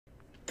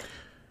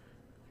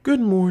Good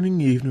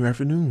morning, evening, or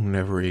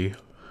afternoon,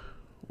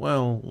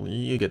 well,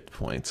 you get the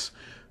points.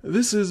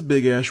 This is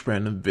Big Ash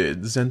Random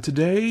Vids, and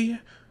today,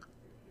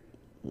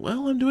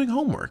 I'm doing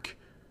homework.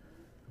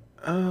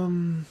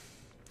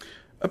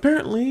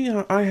 Apparently,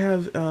 I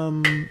have,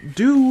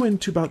 due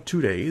into about 2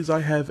 days,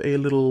 I have a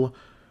little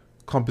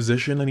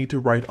composition I need to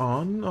write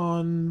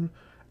on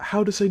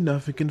how to say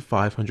nothing in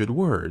 500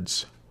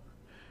 words.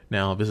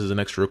 Now, this is an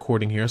extra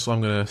recording here, so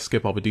I'm gonna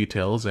skip all the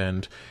details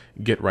and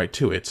get right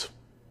to it.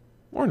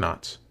 Or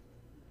not.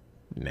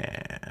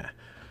 Nah.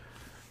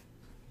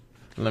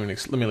 Let me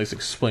at least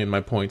explain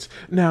my points.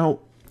 Now,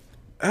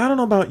 I don't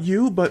know about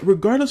you, but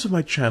regardless of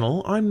my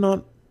channel, I'm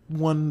not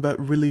one that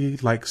really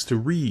likes to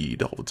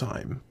read all the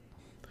time.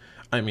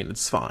 I mean,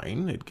 it's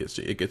fine. It gets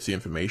the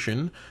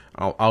information.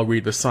 I'll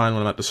read the sign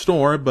when I'm at the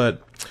store,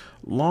 but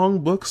long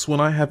books when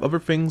I have other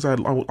things I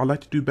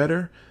like to do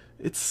better,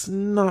 it's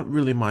not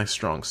really my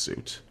strong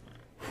suit.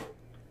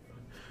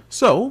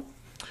 So,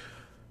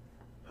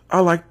 I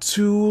like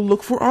to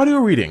look for audio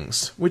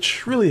readings,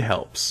 which really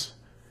helps.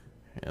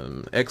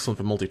 And excellent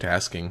for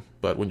multitasking,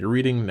 but when you're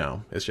reading,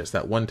 no. It's just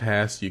that one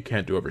task you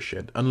can't do over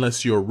shit.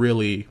 Unless you're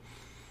really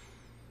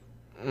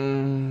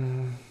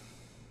that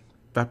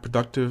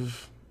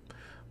productive,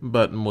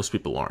 but most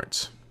people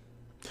aren't.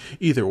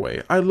 Either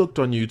way, I looked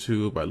on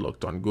YouTube, I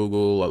looked on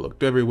Google, I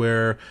looked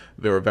everywhere.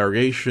 There were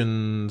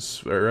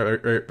variations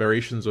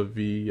of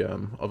the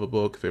of a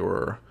book. There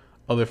were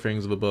other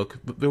things of a book,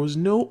 but there was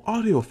no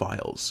audio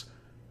files.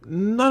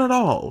 None at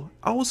all.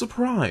 I was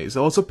surprised,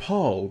 I was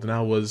appalled, and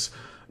I was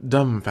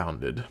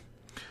dumbfounded.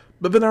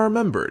 But then I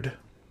remembered.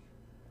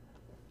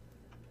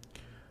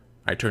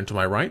 I turn to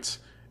my right,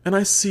 and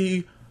I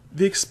see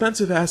the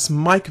expensive-ass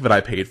mic that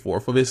I paid for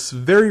this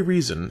very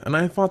reason, and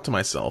I thought to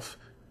myself,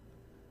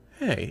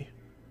 hey,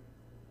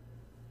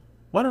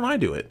 why don't I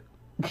do it?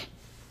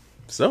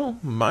 So,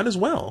 might as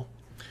well.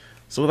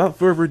 So without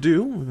further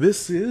ado,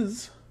 this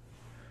is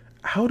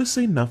How to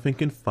Say Nothing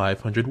in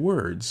 500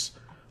 Words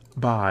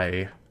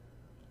by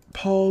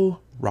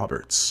Paul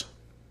Roberts.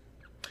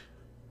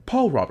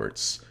 Paul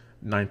Roberts,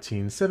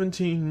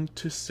 1917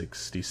 to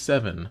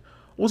 67,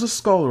 was a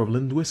scholar of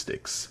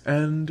linguistics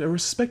and a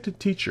respected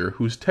teacher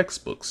whose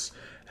textbooks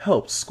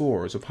helped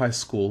scores of high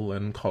school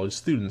and college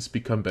students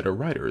become better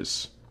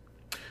writers.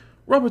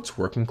 Roberts'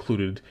 work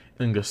included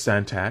English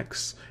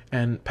syntax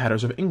and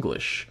patterns of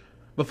English,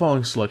 the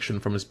following selection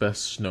from his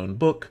best-known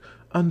book,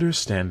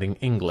 Understanding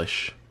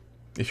English.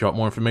 If you want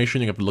more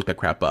information, you have to look that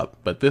crap up,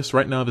 but this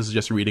is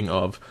just a reading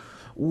of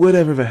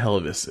whatever the hell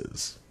this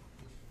is.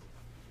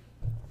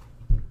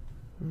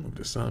 Move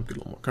this up, get a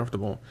little more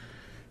comfortable.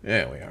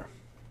 There we are.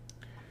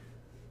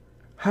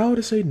 How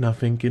to say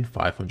nothing in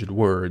 500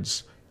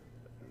 words.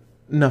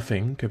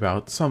 Nothing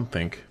about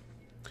something.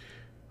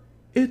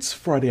 It's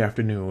Friday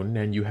afternoon,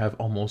 and you have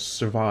almost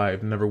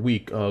survived another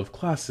week of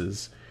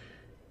classes.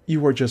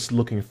 You are just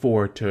looking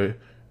forward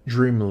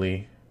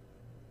dreamily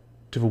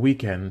to the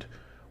weekend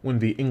when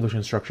the English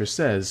instructor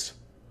says,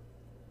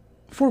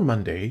 for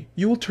Monday,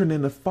 you will turn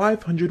in a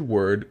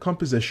 500-word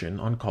composition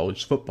on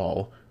college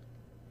football.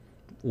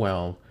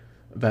 Well,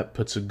 that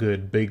puts a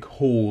good big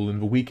hole in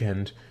the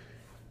weekend.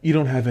 You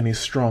don't have any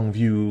strong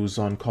views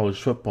on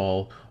college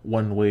football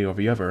one way or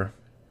the other.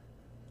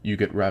 You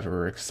get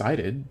rather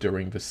excited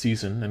during the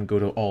season and go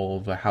to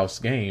all the house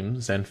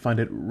games and find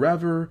it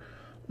rather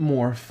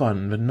more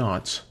fun than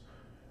not.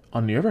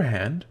 On the other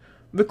hand,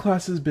 the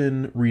class has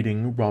been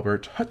reading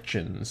Robert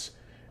Hutchins,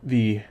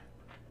 the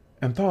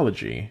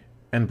anthology,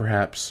 and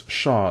perhaps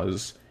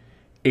Shaw's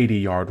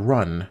 80-Yard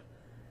Run.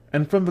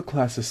 And from the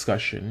class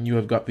discussion, you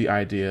have got the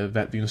idea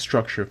that the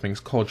instructor thinks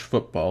college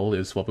football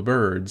is for the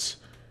birds.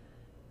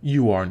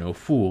 You are no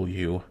fool,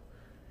 you.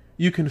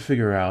 You can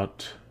figure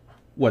out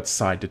what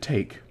side to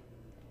take.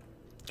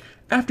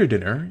 After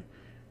dinner,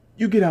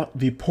 you get out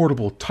the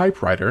portable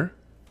typewriter.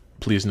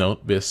 Please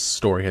note, this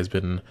story has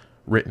been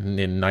written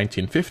in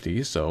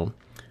 1950, so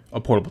a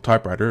portable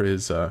typewriter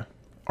is our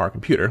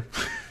computer.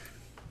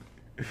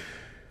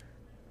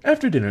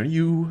 After dinner,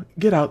 you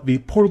get out the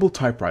portable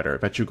typewriter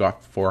that you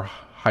got for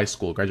high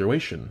school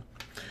graduation.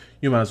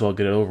 You might as well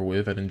get it over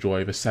with and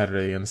enjoy the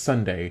Saturday and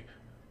Sunday.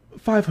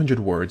 500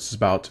 words is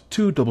about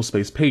 2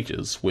 double-spaced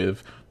pages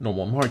with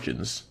normal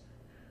margins.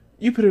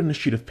 You put it on a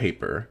sheet of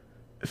paper,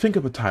 think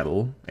of a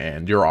title,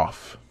 and you're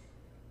off.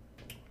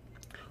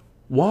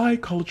 Why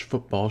college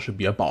football should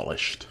be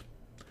abolished.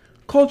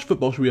 College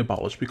football should be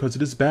abolished because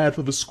it is bad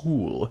for the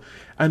school,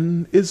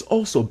 and is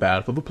also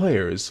bad for the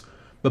players.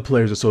 The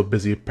players are so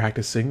busy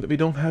practicing that they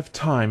don't have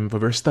time for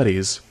their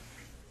studies.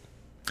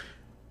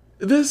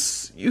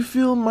 This, you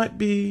feel,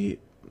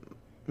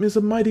 is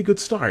a mighty good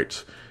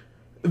start.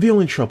 The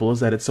only trouble is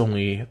that it's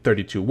only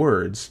 32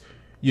 words.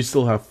 You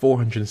still have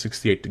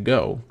 468 to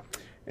go,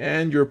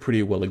 and you're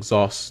pretty well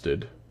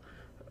exhausted.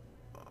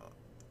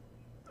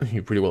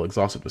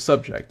 The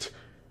subject.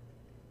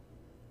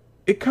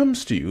 It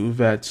comes to you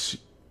that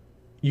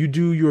you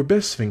do your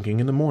best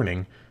thinking in the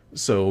morning,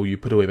 so you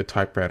put away the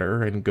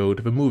typewriter and go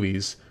to the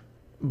movies.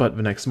 But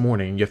the next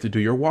morning you have to do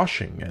your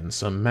washing and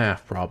some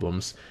math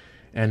problems,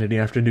 and in the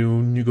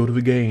afternoon you go to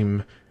the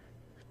game.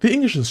 The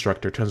English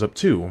instructor turns up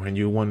too, and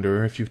you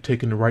wonder if you've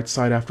taken the right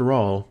side after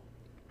all.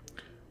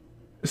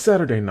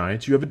 Saturday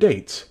night you have a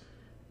date,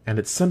 and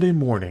it's Sunday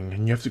morning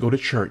and you have to go to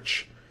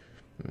church.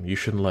 You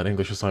shouldn't let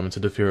English assignments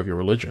interfere with your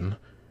religion.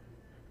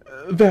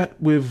 That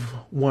with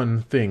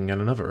one thing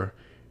and another.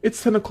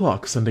 It's 10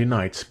 o'clock Sunday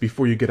night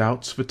before you get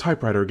out the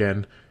typewriter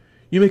again.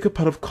 You make a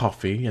pot of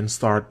coffee and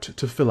start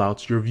to fill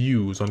out your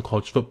views on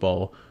college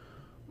football.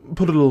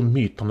 Put a little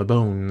meat on the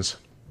bones.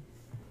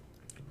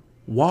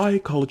 Why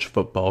college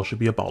football should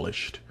be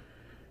abolished.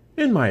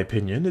 In my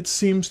opinion, it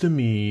seems to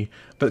me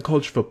that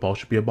college football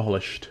should be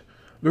abolished.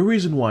 The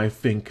reason why I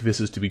think this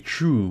is to be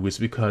true is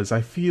because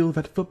I feel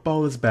that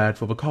football is bad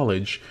for the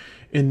college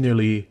in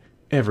nearly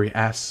every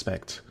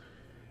aspect.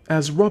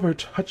 As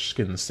Robert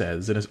Hutchins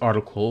says in his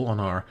article on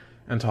our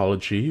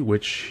anthology,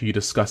 which he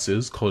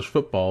discusses college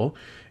football,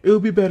 it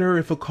would be better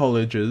if the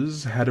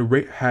colleges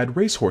had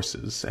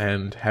racehorses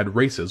and had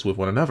races with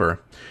one another,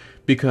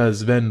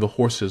 because then the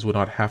horses would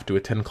not have to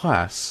attend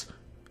class.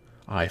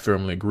 I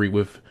firmly agree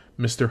with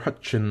Mr.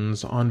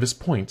 Hutchins on this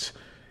point,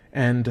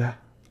 and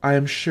I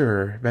am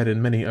sure that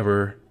many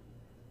other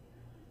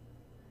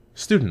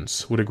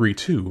students would agree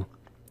too.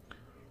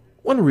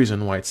 One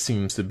reason why it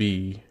seems to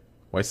me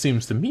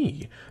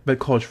that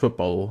college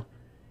football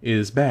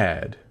is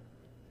bad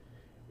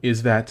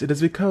is that it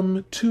has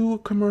become too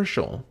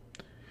commercial.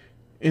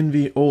 In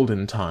the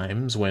olden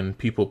times, when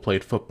people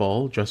played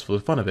football just for the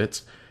fun of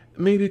it,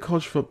 maybe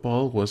college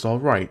football was all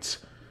right,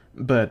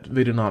 but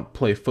they do not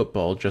play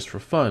football just for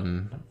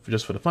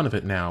the fun of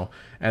it now,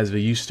 as they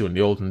used to in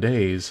the olden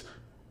days.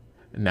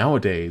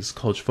 Nowadays,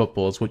 college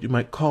football is what you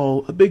might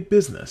call a big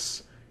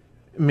business.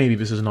 Maybe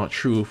this is not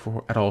true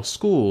at all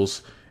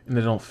schools, and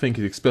I don't think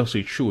it's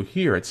especially true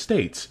here at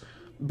State,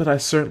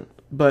 but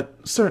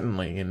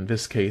certainly in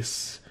this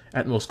case,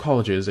 at most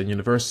colleges and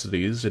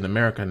universities in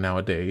America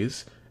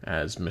nowadays,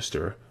 as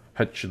Mr.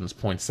 Hutchins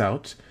points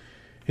out,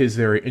 his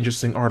very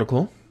interesting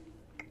article.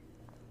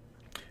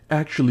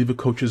 Actually, the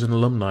coaches and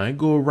alumni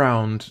go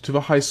around to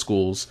the high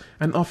schools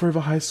and offer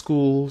the high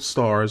school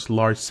stars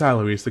large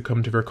salaries to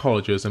come to their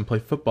colleges and play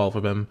football for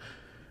them.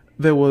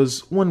 There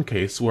was one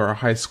case where a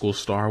high school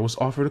star was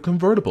offered a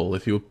convertible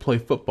if he would play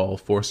football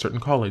for a certain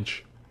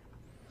college.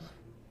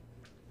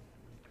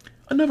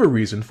 Another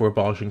reason for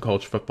abolishing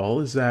college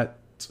football is that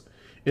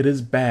it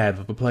is bad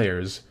for the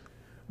players.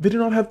 They do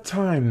not have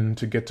time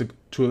to get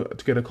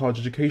a college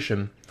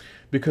education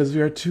because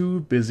they are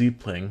too busy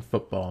playing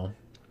football.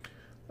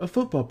 A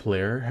football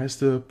player has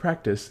to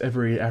practice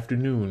every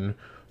afternoon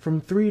from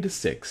 3 to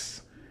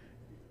 6,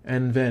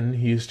 and then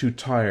he is too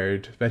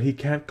tired that he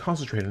can't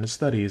concentrate on his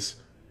studies.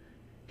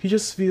 He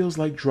just feels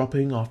like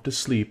dropping off to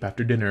sleep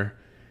after dinner,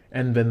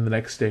 and then the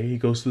next day he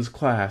goes to his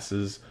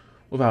classes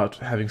without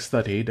having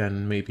studied,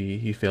 and maybe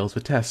he fails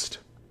the test.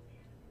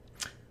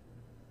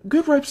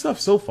 Good ripe stuff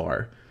so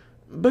far,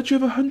 but you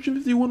have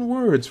 151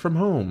 words from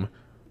home.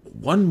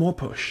 One more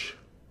push.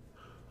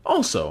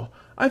 Also,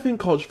 I think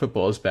college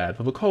football is bad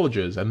for the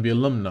colleges and the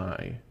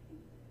alumni.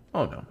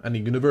 Oh no, and the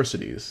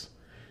universities.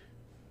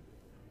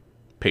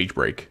 Page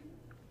break.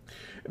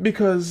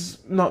 Because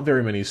not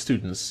very many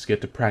students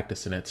get to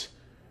practice in it.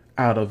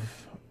 Out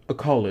of a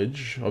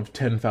college of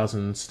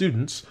 10,000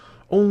 students,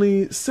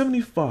 only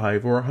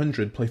 75 or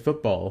 100 play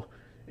football,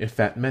 if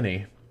that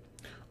many.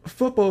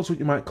 Football is what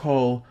you might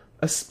call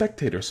a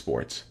spectator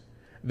sport.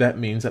 That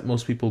means that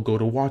most people go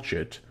to watch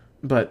it,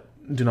 but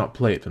do not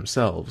play it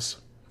themselves.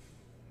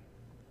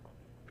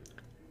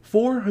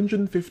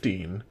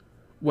 415.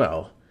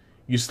 Well,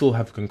 you still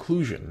have a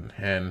conclusion,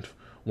 and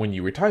when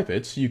you retype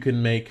it, you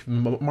can make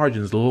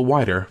margins a little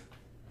wider.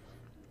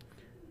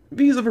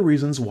 These are the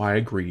reasons why I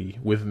agree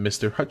with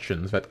Mr.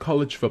 Hutchins that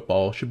college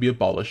football should be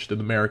abolished in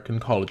American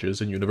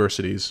colleges and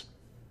universities.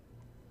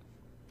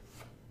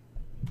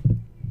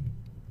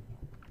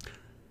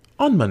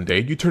 On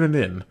Monday, you turn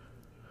it in,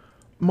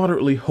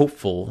 moderately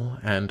hopeful,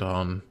 and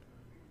on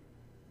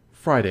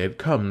Friday it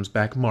comes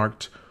back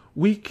marked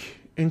weak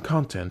in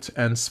content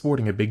and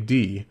sporting a big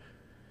D.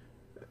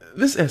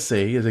 This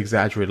essay is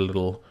exaggerated a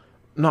little,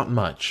 not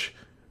much.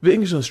 The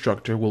English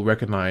instructor will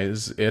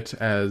recognize it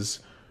as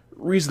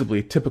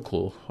reasonably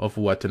typical of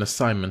what an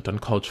assignment on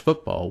college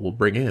football will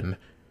bring in.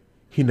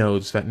 He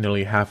knows that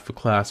nearly half the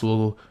class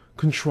will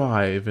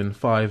contrive in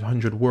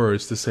 500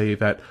 words to say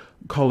that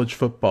college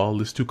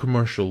football is too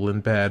commercial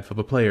and bad for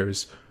the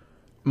players.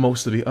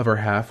 Most of the other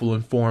half will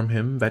inform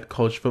him that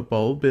college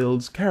football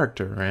builds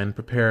character and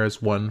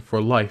prepares one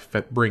for life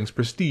that brings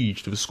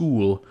prestige to the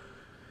school.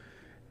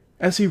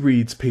 As he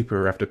reads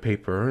paper after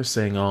paper,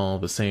 saying all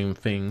the same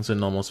things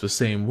in almost the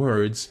same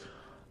words,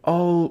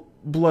 all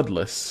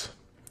bloodless,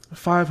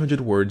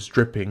 500 words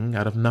dripping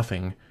out of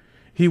nothing,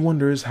 he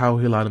wonders how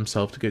he allowed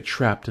himself to get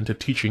trapped into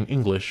teaching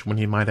English when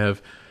he might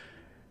have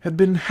had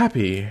been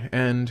happy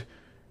and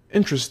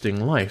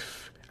interesting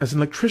life as an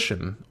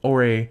electrician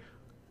or a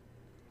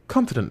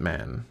continent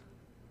man.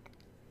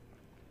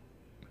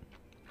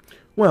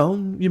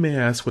 Well, you may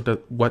ask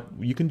what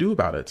you can do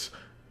about it.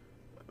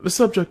 The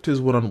subject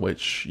is one on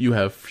which you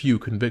have few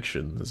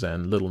convictions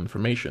and little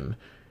information.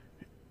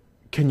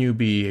 Can you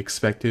be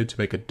expected to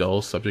make a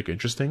dull subject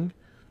interesting?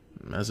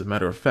 As a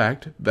matter of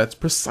fact, that's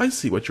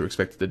precisely what you're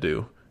expected to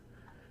do.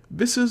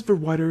 This is the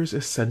writer's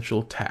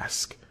essential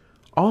task.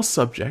 All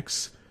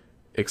subjects,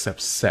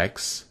 except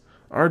sex,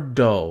 are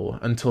dull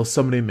until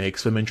somebody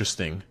makes them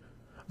interesting.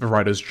 The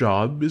writer's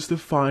job is to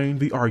find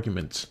the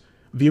argument,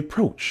 the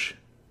approach,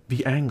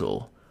 the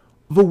angle,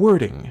 the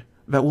wording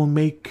that will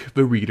make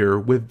the reader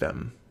with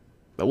them,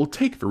 that will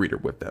take the reader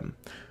with them.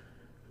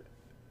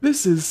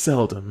 This is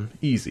seldom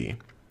easy,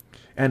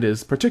 and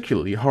is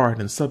particularly hard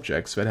in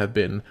subjects that have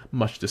been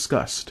much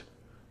discussed.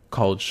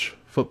 College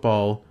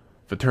football,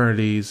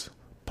 fraternities,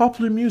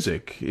 popular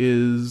music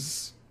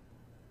is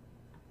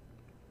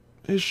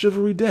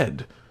chivalry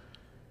dead,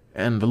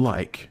 and the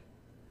like.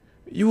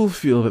 You will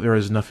feel that there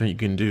is nothing you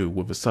can do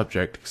with the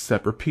subject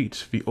except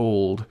repeat the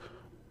old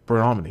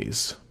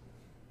pronomines.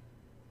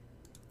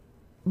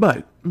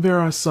 But there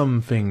are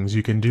some things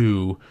you can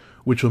do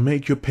which will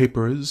make your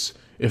papers,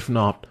 if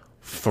not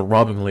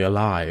throbbingly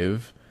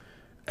alive,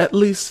 at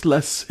least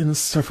less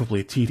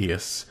insufferably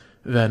tedious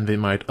than they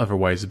might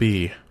otherwise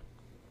be.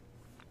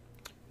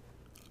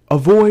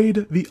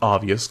 Avoid the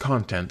obvious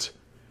content.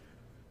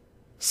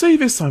 Say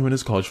the assignment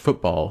is college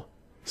football.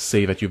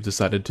 Say that you've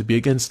decided to be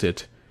against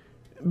it.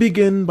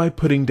 Begin by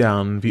putting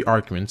down the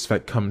arguments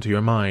that come to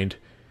your mind.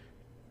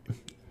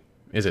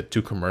 Is it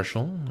too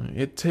commercial?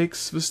 It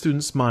takes the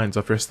students' minds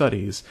off their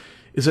studies.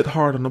 Is it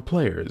hard on the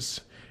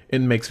players? It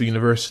makes the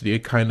university a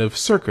kind of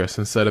circus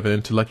instead of an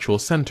intellectual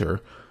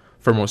center.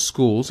 For most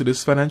schools, it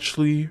is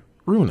financially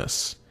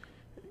ruinous.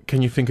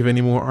 Can you think of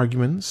any more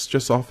arguments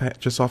just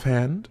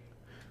offhand?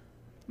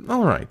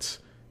 All right.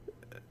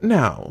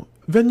 Now,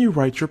 then you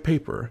write your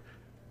paper.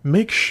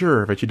 Make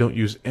sure that you don't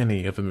use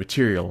any of the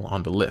material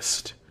on the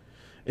list.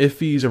 If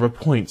these are the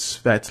points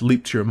that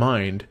leap to your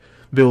mind,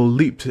 they'll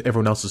leap to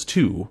everyone else's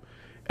too,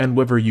 and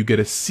whether you get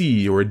a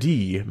C or a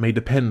D may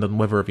depend on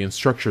whether the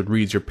instructor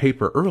reads your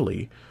paper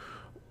early,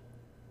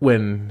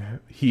 when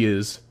he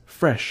is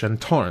fresh and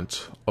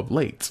torrent of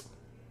late.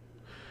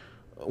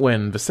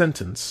 When the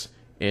sentence,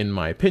 "In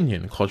my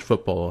opinion, college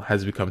football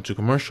has become too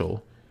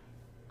commercial,"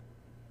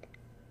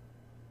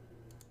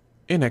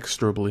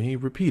 inexorably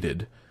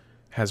repeated,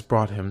 has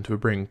brought him to the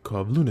brink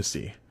of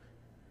lunacy.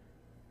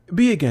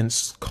 Be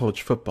against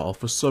college football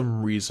for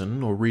some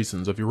reason or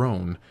reasons of your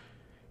own.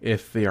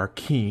 If they are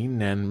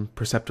keen and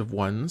perceptive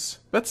ones,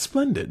 that's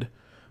splendid.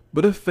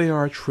 But if they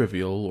are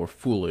trivial or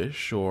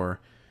foolish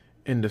or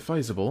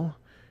indefeasible,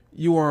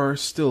 you are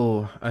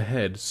still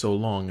ahead so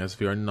long as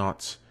they are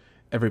not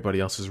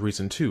everybody else's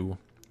reason too.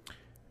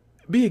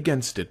 Be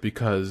against it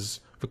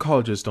because the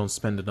colleges don't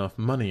spend enough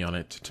money on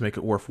it to make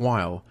it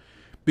worthwhile,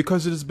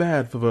 because it is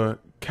bad for the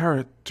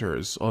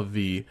characters of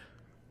the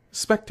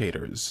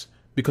spectators,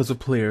 because the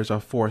players are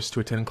forced to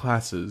attend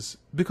classes,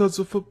 because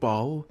the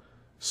football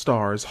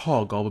stars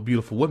hog all the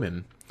beautiful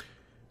women,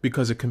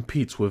 because it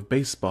competes with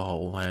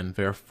baseball, and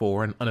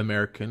therefore an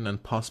un-American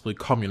and possibly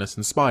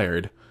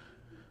communist-inspired.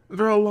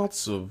 There are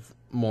lots of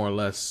more or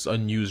less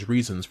unused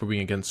reasons for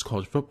being against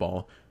college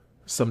football.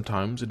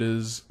 Sometimes it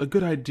is a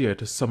good idea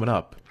to sum it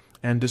up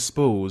and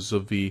dispose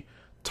of the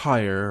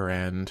tire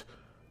and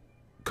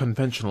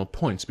conventional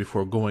points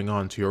before going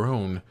on to your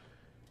own.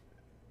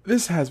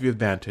 This has the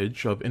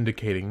advantage of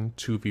indicating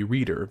to the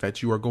reader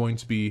that you are going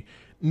to be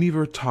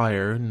neither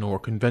tire nor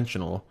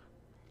conventional.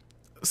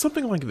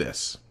 Something like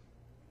this.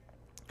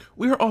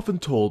 We are often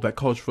told that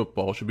college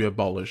football should be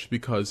abolished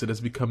because it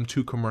has become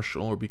too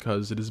commercial or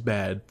because it is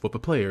bad for the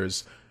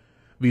players.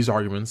 These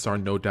arguments are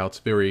no doubt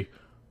very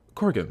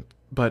cogent,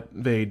 but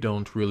they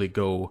don't really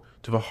go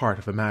to the heart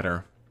of the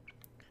matter.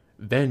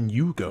 Then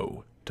you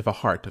go to the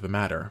heart of the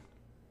matter.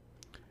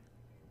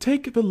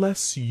 Take the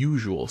less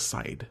usual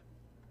side.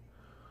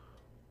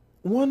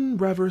 One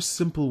rather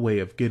simple way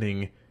of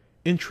getting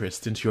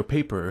interest into your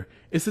paper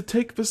is to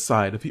take the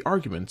side of the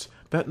argument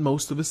that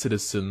most of the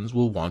citizens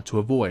will want to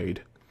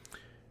avoid.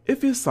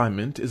 If the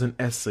assignment is an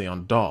essay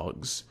on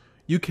dogs,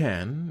 you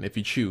can, if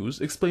you choose,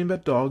 explain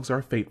that dogs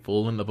are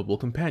faithful and lovable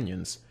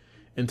companions,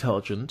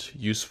 intelligent,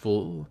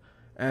 useful,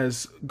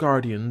 as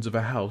guardians of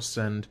a house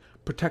and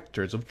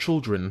protectors of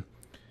children,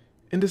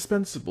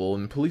 indispensable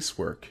in police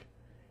work.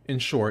 In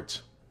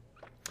short,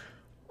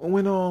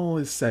 when all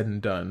is said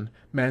and done,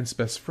 man's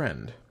best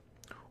friend.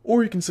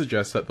 Or you can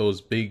suggest that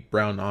those big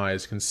brown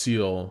eyes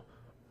conceal,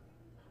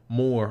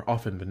 more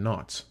often than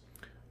not,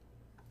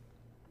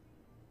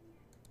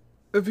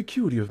 a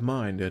vacuity of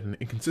mind and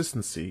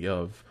inconsistency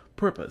of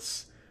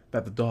purpose,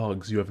 that the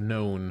dogs you have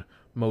known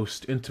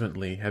most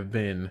intimately have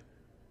been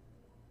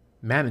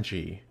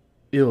mangy,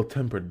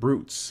 ill-tempered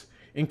brutes,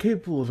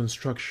 incapable of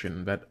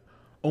instruction, that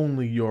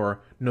only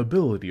your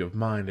nobility of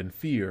mind and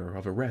fear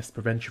of arrest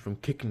prevent you from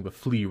kicking the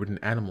flea-ridden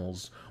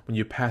animals when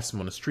you pass them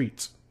on the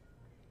streets.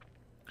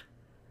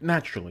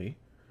 Naturally,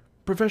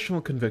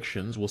 professional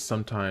convictions will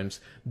sometimes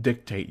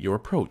dictate your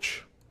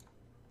approach.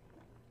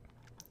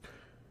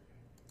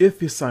 If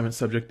the assignment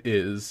subject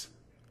is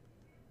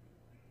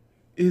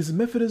Is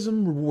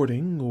Methodism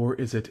rewarding or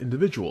is it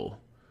individual?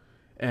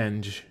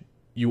 And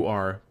you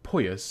are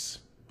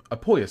a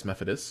pious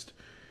Methodist,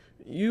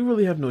 you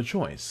really have no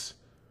choice.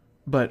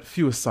 But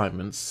few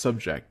assignments,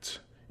 subject,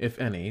 if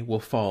any, will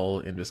fall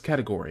in this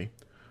category.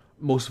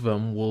 Most of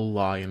them will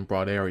lie in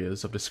broad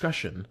areas of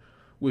discussion,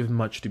 with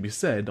much to be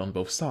said on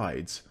both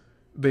sides.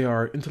 They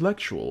are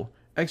intellectual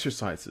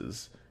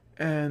exercises,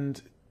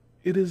 and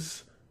it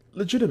is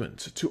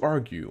legitimate to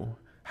argue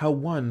how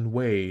one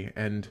way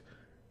and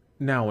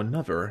now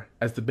another,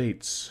 as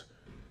debates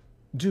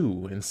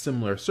do in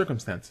similar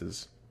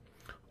circumstances.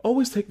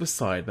 Always take the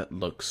side that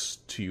looks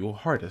to you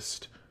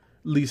hardest,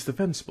 least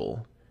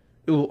defensible.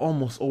 It will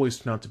almost always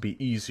turn out to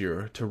be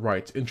easier to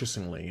write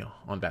interestingly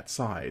on that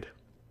side.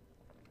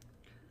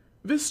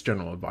 This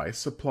general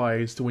advice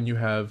applies to when you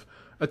have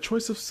a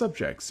choice of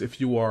subjects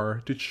if you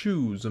are to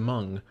choose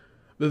among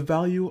the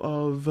value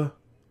of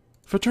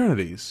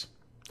fraternities,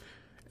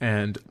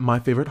 and my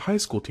favorite high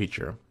school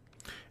teacher,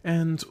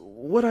 and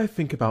what I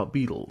think about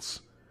Beatles.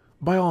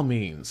 By all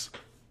means,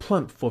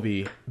 plump for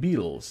the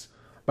Beatles.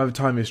 By the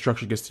time the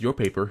instructor gets to your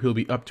paper, he'll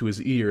be up to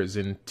his ears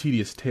in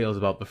tedious tales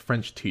about the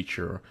French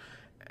teacher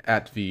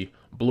at the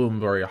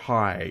Bloomsbury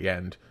High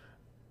and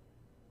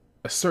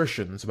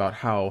assertions about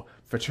how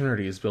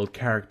fraternities build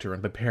character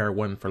and prepare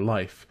one for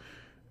life.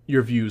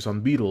 Your views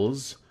on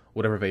Beatles,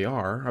 whatever they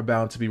are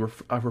bound to be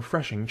a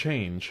refreshing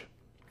change.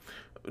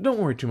 Don't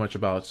worry too much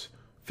about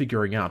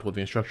figuring out what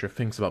the instructor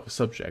thinks about the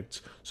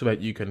subject so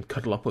that you can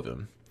cuddle up with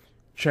him.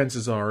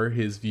 Chances are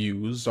his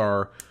views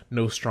are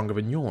no stronger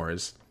than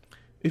yours.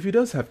 If he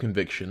does have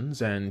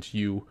convictions and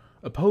you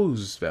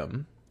oppose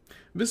them,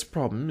 this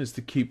problem is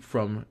to keep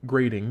from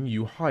grading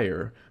you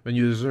higher than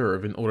you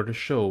deserve in order to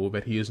show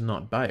that he is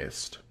not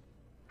biased.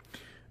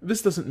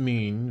 This doesn't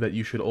mean that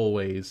you should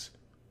always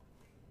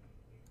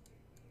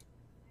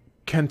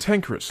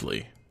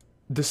cantankerously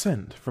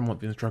dissent from what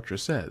the instructor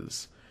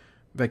says.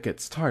 That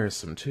gets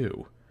tiresome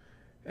too.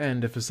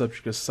 And if the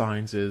subject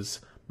assigns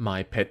is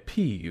my pet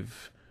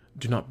peeve,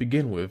 do not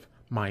begin with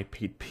my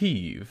pet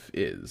peeve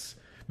is.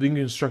 The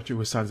instructor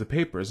who assigns the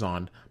papers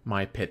on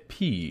my pet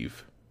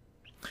peeve.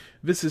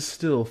 This is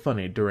still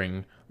funny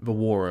during the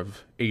War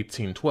of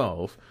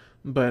 1812,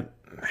 but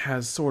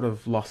has sort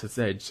of lost its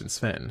edge since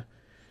then.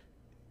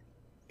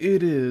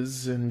 It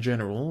is, in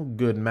general,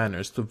 good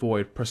manners to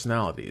avoid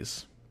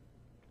personalities.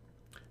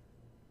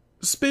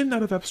 Spin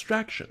out of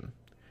abstraction.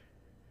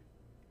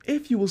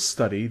 If you will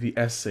study the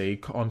essay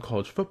on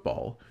college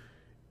football,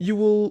 you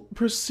will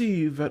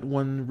perceive that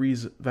one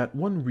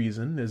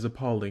reason is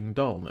appalling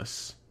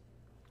dullness,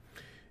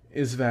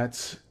 is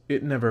that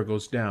it never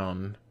goes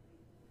down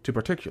to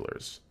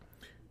particulars.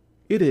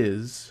 It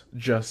is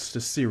just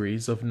a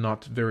series of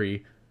not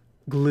very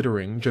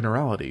glittering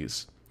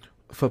generalities.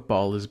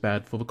 Football is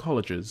bad for the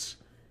colleges.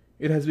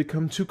 It has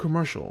become too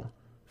commercial.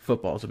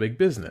 Football is a big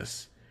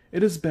business.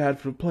 It is bad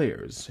for the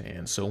players,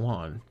 and so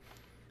on.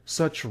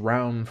 Such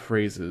round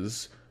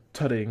phrases,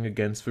 tutting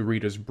against the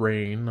reader's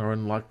brain, are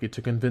unlikely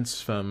to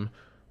convince them,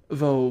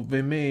 though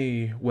they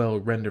may well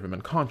render them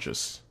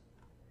unconscious.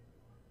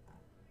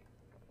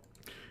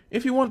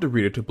 If you want the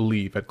reader to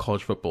believe that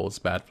college football is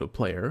bad for the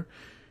player,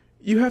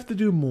 you have to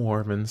do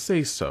more than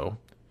say so.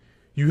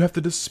 You have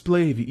to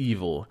display the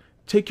evil.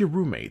 Take your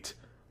roommate,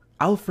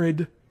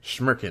 Alfred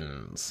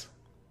Schmirkins.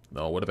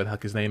 Oh, whatever the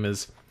heck his name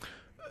is.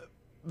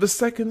 The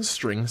second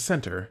string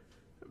center.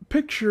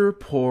 Picture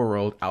poor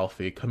old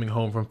Alfie coming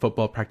home from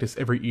football practice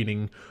every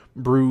evening,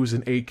 bruised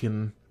and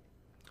aching,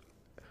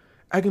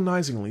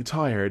 agonizingly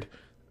tired,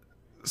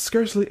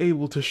 scarcely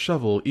able to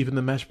shovel even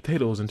the mashed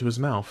potatoes into his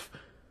mouth.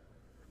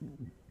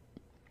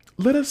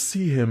 Let us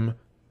see him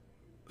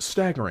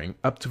staggering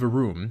up to the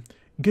room,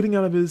 getting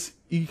out of his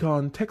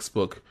econ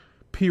textbook,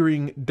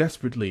 peering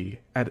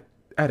desperately at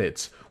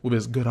it with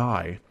his good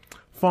eye,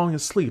 falling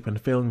asleep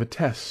and failing the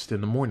test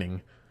in the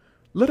morning.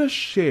 Let us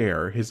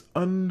share his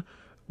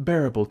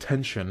unbearable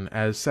tension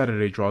as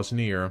Saturday draws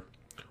near.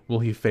 Will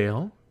he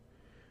fail?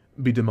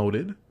 Be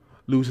demoted?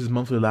 Lose his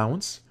monthly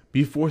allowance?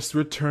 Be forced to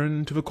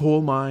return to the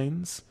coal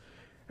mines?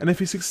 And if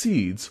he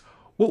succeeds,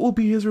 what will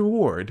be his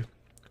reward?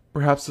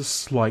 Perhaps a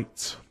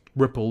slight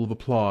ripple of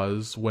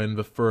applause when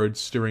the third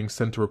steering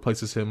center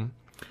replaces him.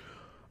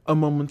 A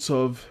moment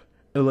of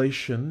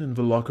elation in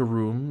the locker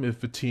room if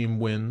the team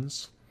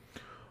wins.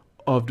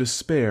 Of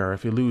despair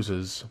if he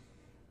loses.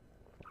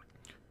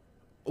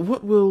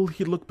 What will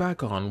he look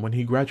back on when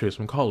he graduates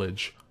from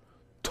college?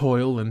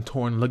 Toil and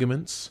torn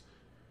ligaments?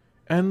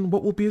 And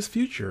what will be his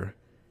future?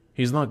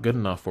 He's not good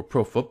enough for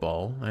pro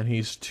football, and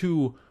he's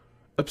too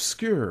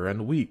obscure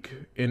and weak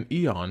in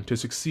Eon to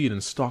succeed in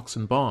stocks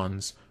and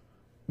bonds.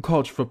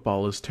 College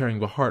football is tearing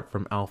the heart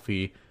from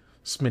Alfie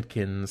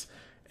Schmirkins,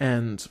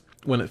 and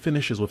when it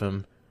finishes with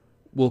him,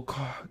 will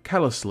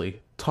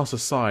callously toss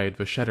aside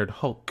the shattered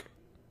hulk.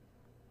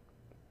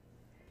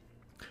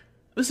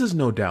 This is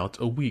no doubt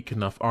a weak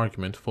enough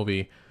argument for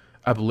the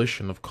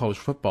abolition of college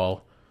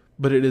football,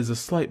 but it is a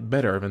slight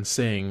better than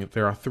saying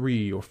there are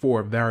 3 or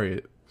 4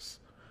 variants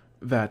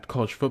that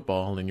college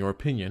football, in your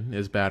opinion,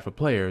 is bad for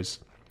players.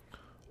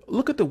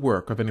 Look at the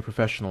work of any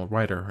professional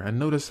writer and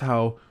notice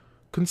how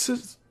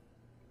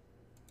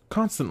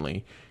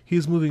constantly he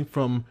is moving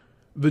from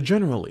the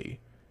generally,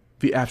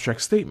 the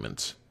abstract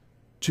statement,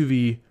 to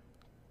the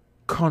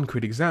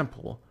concrete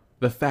example,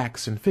 the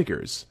facts and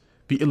figures,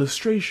 the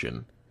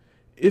illustration.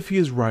 If he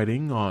is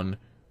writing on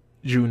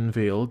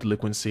juvenile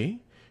delinquency,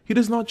 he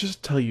does not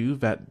just tell you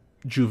that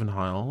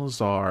juveniles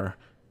are,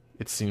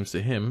 it seems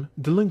to him,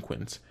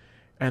 delinquent,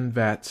 and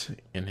that,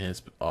 in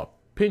his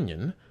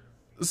opinion,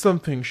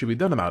 something should be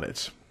done about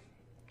it.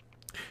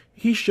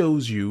 He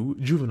shows you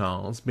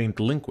juveniles being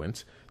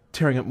delinquent,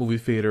 tearing up movie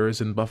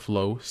theaters in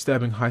Buffalo,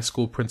 stabbing high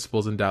school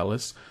principals in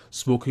Dallas,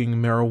 smoking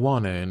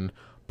marijuana in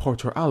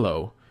Porto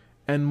Allo,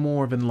 and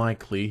more than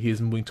likely he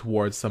is moving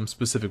towards some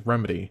specific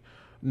remedy,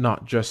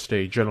 not just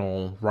a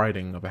general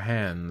writing of the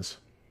hands.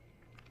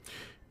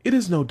 It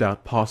is no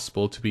doubt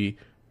possible to be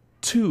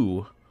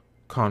too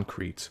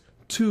concrete,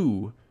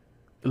 too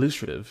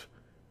illustrative,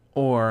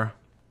 or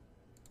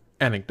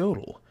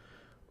anecdotal,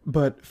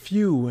 but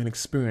few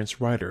inexperienced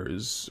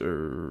writers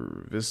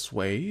are this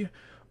way.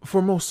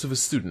 For most of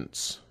his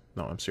students,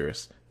 no, I'm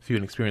serious, few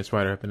inexperienced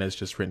writer has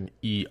just written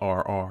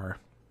ERR.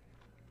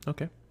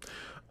 Okay.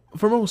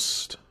 For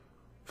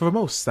the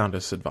most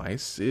soundest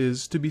advice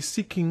is to be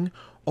seeking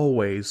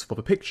always for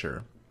the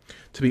picture,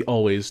 to be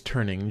always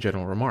turning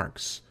general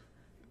remarks,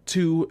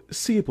 to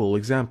seeable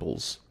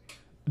examples.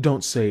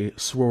 Don't say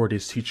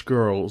sororities teach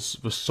girls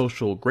the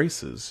social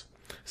graces.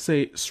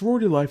 Say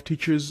sorority life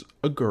teaches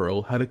a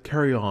girl how to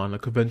carry on a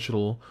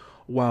conventional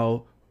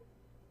while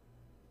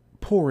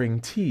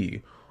pouring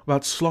tea,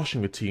 without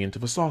sloshing the tea into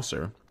the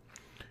saucer.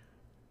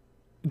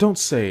 Don't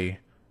say,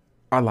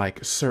 I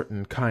like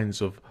certain kinds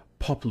of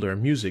popular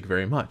music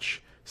very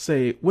much.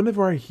 Say,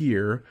 whenever I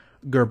hear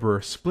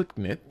Gerber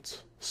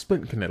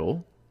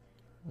Splitknittel,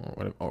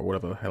 or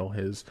whatever the hell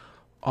his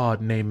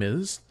odd name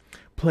is,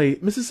 play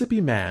Mississippi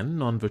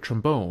Man on the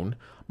trombone,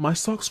 my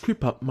socks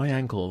creep up my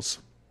ankles.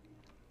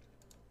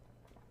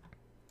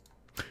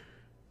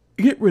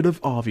 Get rid of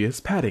obvious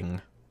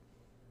padding.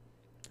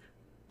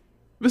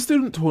 The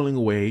student toiling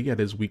away at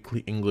his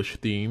weekly English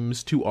theme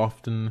is too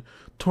often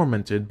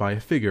tormented by a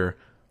figure,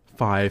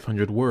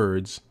 500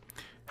 words.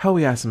 How,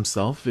 he asks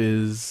himself,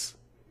 is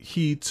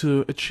he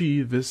to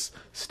achieve this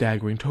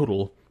staggering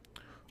total?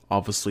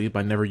 Obviously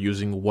by never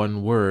using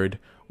one word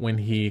when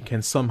he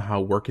can somehow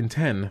work in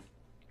 10.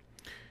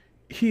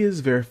 He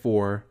is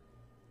therefore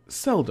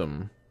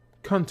seldom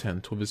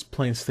content with his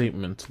plain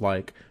statement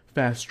like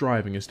fast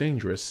driving is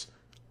dangerous.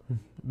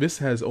 This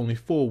has only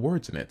 4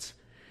 words in it.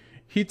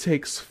 He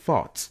takes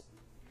thought,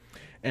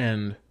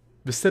 and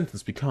the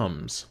sentence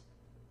becomes,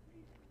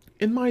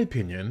 in my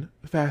opinion,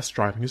 fast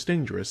driving is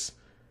dangerous.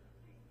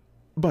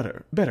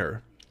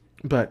 Better,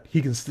 but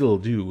he can still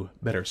do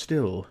better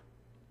still.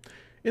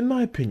 In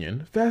my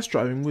opinion, fast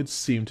driving would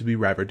seem to be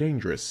rather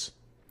dangerous.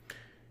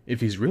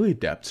 If he's really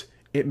adept,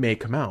 it may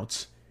come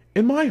out.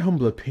 In my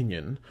humble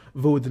opinion,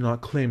 though I do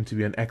not claim to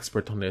be an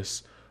expert on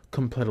this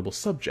completable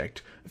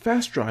subject,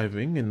 fast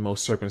driving in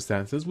most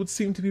circumstances would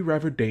seem to be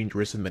rather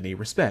dangerous in many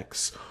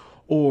respects,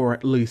 or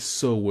at least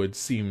so would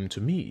seem to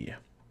me.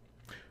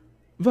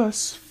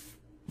 Thus,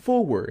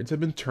 4 words have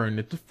been turned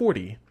into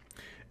 40,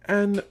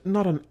 and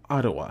not an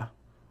iota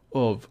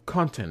of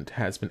content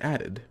has been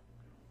added.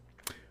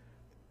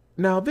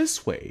 Now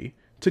this way,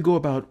 to go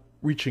about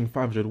reaching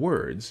 500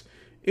 words,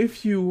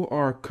 if you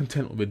are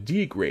content with a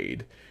D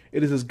grade,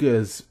 it is as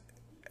good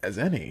as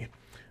any.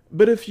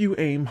 But if you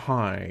aim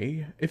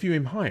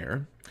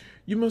higher,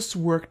 you must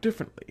work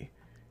differently.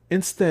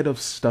 Instead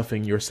of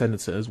stuffing your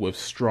sentences with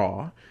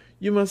straw,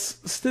 you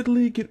must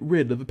steadily get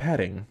rid of the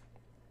padding.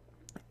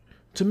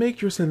 To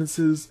make your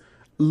sentences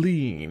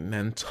lean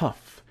and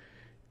tough,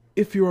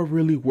 if you are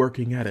really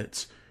working at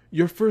it,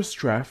 your first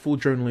draft will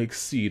generally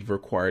exceed the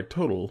required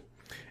total,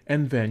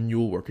 and then you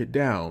will work it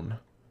down.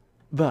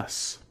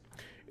 Thus,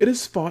 it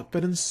is thought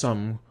that in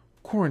some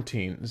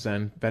quarantines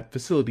and that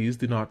facilities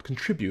do not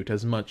contribute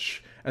as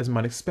much as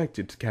might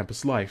expected to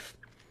campus life.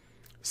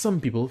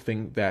 Some people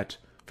think that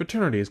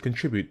fraternities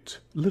contribute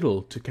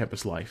little to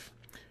campus life.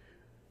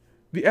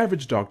 The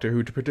average doctor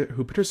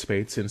who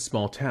participates in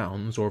small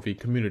towns or the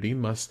community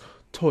must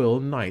toil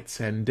night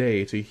and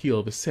day to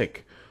heal the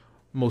sick.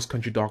 Most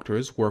country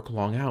doctors work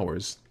long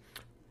hours.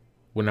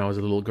 When I was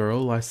a little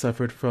girl, I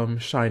suffered from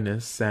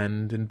shyness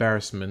and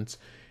embarrassment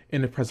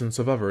in the presence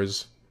of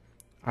others.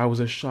 I was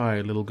a shy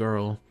little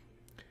girl.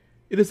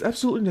 It is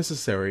absolutely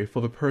necessary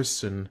for the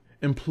person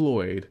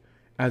employed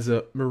as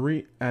a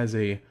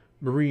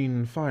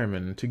marine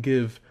fireman to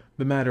give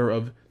the matter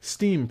of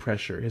steam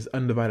pressure his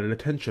undivided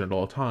attention at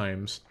all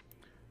times.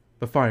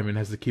 The fireman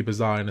has to keep his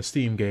eye on a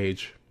steam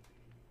gauge.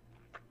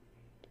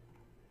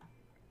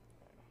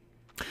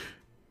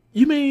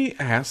 You may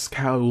ask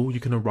how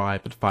you can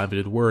arrive at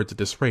 500 words at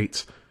this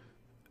rate.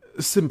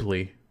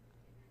 Simply,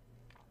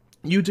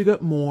 you dig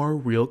up more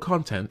real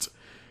content.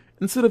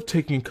 Instead of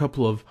taking a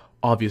couple of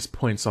obvious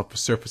points off the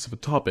surface of a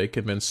topic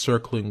and then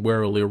circling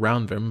warily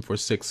around them for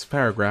 6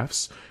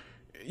 paragraphs,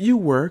 you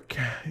work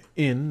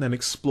in and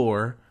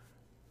explore,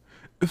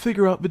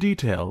 figure out the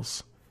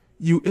details.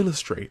 You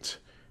illustrate.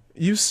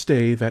 You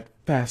say that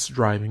fast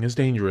driving is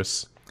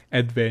dangerous,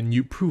 and then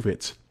you prove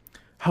it.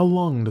 How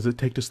long does it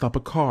take to stop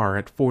a car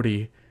at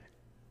 40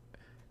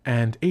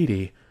 and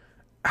 80?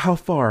 How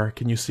far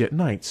can you see at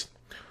night?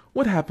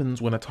 What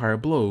happens when a tire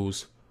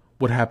blows?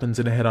 What happens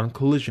in a head-on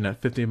collision at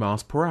 50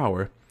 miles per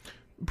hour?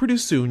 Pretty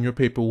soon your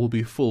paper will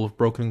be full of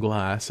broken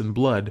glass and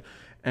blood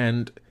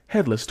and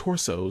headless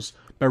torsos.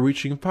 By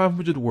reaching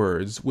 500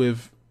 words will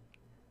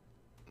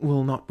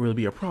not really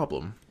be a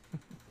problem.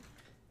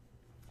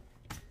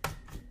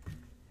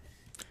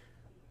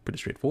 Pretty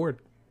straightforward.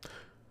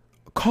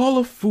 Call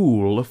a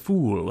fool a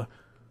fool.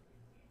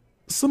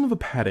 Some of the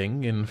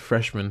padding in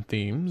freshman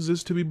themes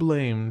is to be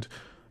blamed,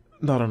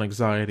 not on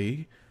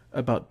anxiety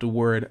about the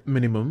word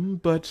minimum,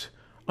 but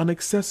on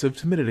excessive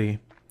timidity.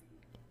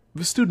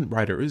 The student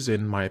writers,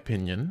 in my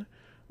opinion,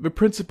 the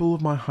principal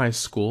of my high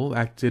school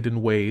acted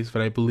in ways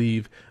that I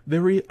believe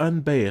very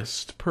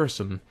unbiased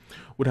person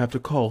would have to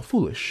call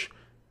foolish.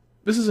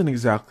 This isn't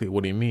exactly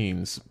what he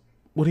means.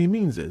 What he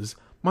means is,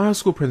 my high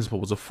school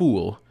principal was a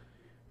fool.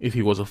 If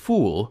he was a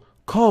fool,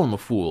 call him a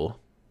fool.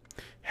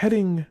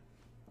 Hedging.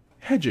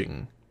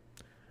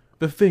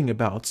 The thing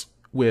about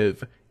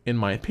with, in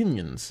my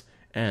opinions,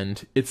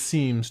 and it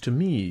seems to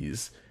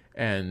me's,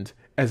 and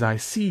as I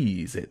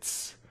sees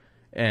it's,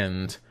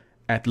 and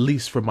at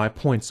least from my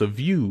points of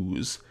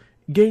views,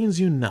 gains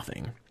you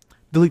nothing.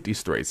 Delete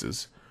these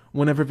phrases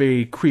whenever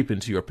they creep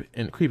into your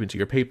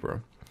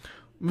paper.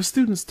 The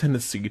student's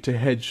tendency to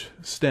hedge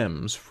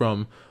stems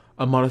from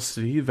a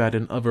modesty that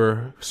in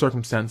other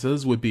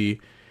circumstances would be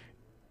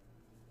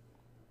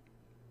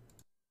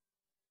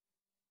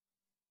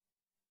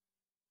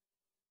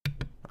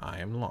I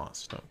am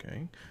lost,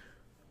 okay.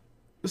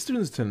 The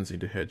student's tendency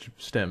to hedge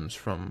stems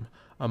from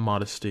a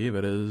modesty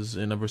that is,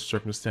 in other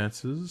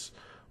circumstances,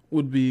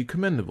 would be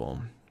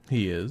commendable.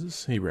 He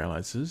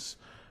realizes,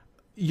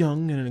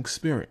 young and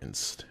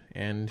inexperienced,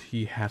 and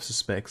he half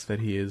suspects that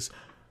he is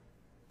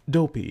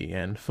dopey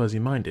and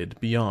fuzzy-minded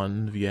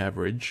beyond the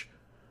average.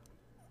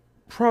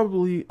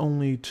 Probably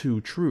only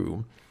too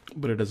true,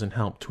 but it doesn't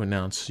help to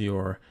announce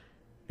your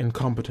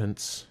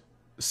incompetence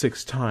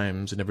 6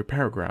 times in every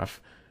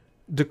paragraph.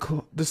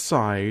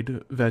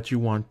 Decide that you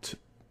want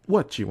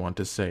what you want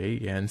to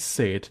say and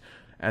say it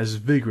as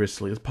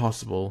vigorously as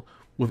possible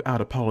without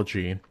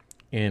apology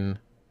in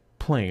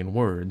plain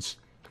words.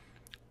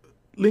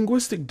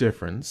 Linguistic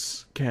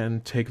difference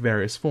can take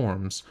various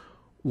forms.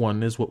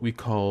 One is what we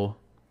call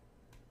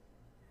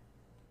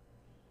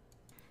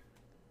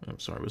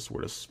this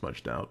word is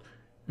smudged out.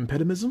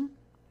 Impedimism?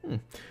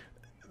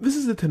 This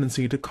is the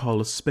tendency to call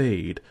a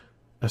spade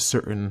a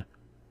certain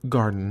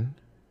garden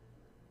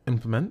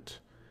implement,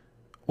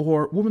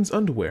 or woman's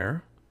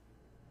underwear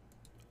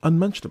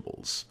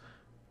unmentionables.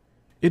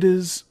 It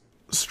is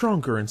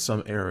stronger in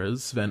some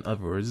eras than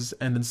others,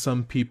 and in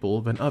some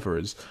people than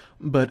others,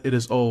 but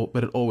it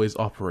always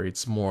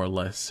operates more or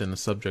less in a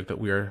subject that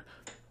we are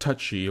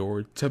touchy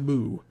or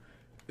taboo.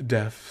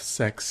 Death,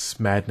 sex,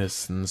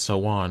 madness, and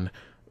so on.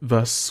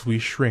 Thus we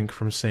shrink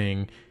from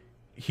saying,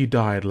 he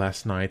died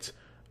last night,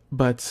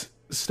 but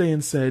stay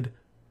and said,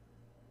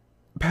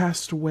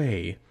 passed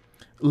away,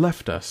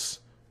 left us,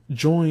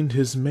 joined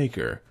his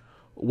maker,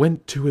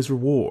 went to his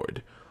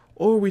reward,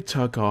 or we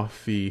tuck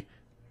off the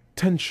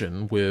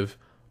tension with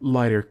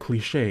lighter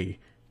cliché,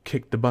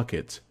 kicked the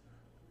bucket,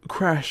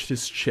 crashed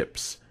his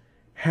chips,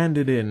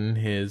 handed in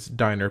his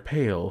diner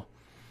pail.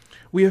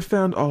 We have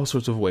found all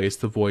sorts of ways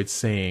to avoid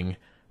saying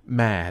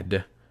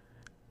mad.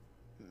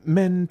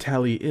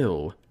 Mentally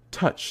ill,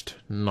 touched,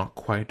 not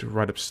quite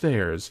right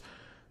upstairs,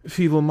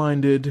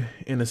 feeble-minded,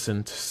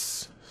 innocent,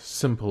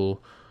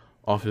 simple,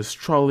 off his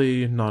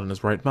trolley, not in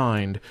his right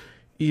mind.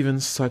 Even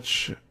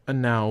such a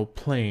now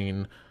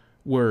plain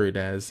word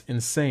as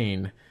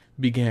insane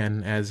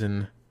began as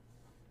an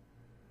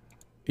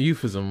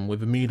euphemism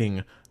with a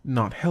meaning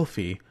not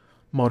healthy.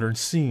 Modern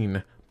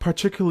scene,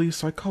 particularly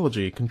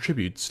psychology,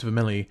 contributes to the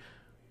many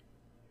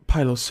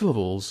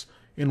pilosyllables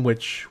in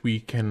which we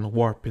can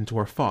warp into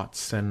our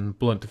thoughts and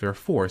blunt their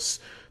force.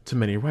 To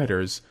many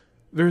writers,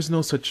 there is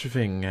no such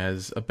thing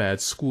as a bad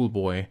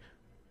schoolboy.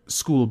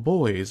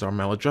 Schoolboys are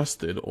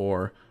maladjusted,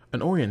 or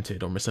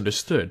unoriented, or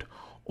misunderstood,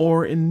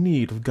 or in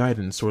need of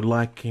guidance, or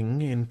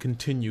lacking in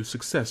continued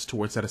success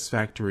toward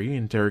satisfactory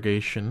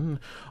interrogation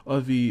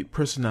of the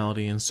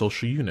personality and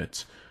social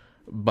unit.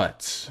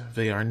 But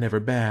they are never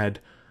bad.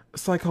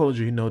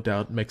 Psychology no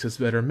doubt makes us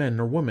better men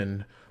or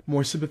women,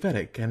 more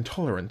sympathetic and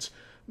tolerant,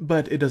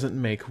 but it doesn't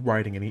make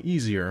writing any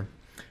easier.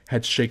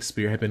 Had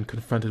Shakespeare had been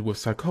confronted with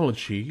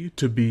psychology,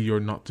 to be or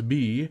not to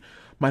be,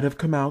 might have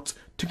come out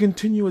to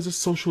continue as a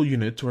social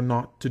unit or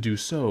not to do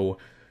so.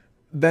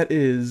 That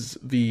is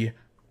the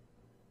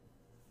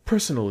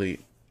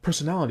personality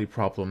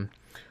problem.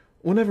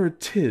 Whenever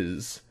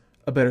 'tis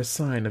a better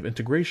sign of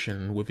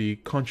integration with the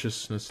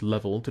consciousness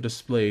level to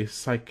display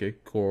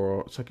psychic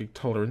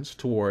tolerance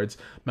towards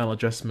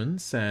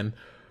maladjustments and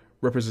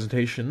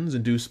representations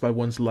induced by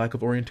one's lack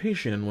of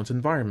orientation in one's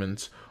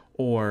environment,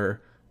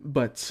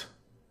 but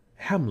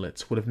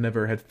Hamlet would have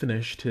never had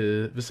finished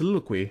the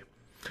soliloquy.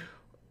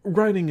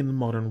 Writing in the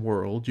modern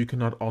world, you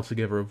cannot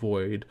altogether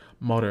avoid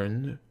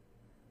modern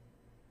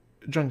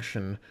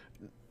junction,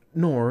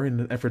 nor, in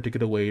an effort to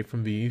get away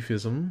from the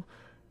euphemism,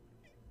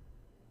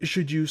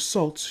 should you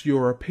salt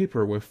your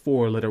paper with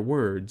four-letter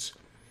words.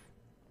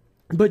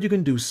 But you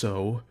can do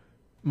so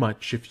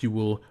much if you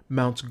will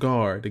mount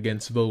guard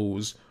against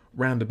those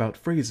roundabout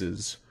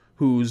phrases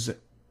whose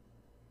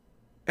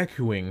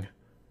echoing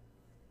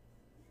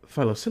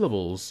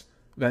philosyllables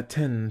that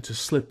tend to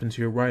slip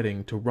into your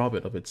writing to rob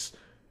it of its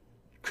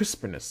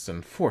crispness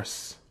and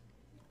force.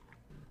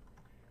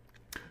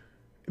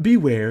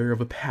 Beware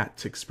of a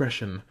pat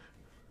expression.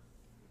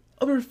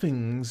 Other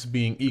things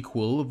being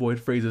equal, avoid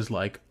phrases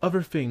like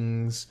other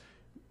things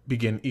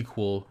begin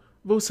equal.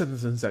 Those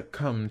sentences that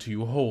come to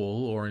you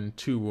whole or in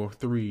 2 or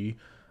 3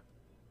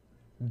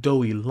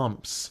 doughy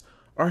lumps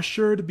are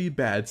sure to be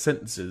bad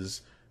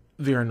sentences.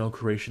 They are no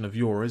creation of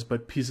yours,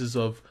 but pieces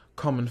of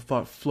common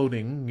thought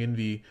floating in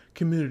the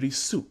community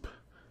soup.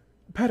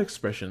 Pat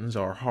expressions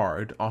are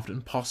hard, often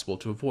impossible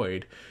to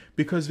avoid,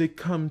 because they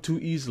come too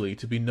easily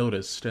to be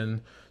noticed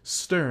and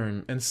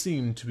stern and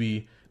seem to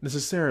be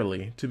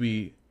necessarily to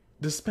be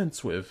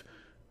dispensed with.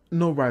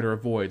 No writer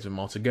avoids them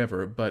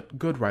altogether, but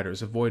good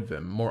writers avoid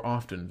them more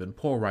often than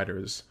poor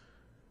writers.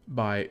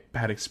 By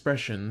pat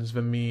expressions,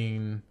 they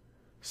mean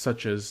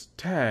such as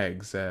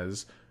tags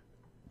as,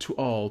 to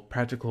all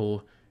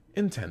practical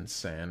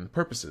intents and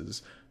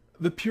purposes,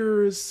 the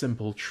pure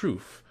simple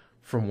truth,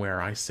 from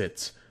where I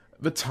sit,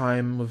 the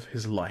time of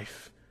his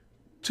life,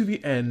 to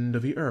the end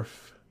of the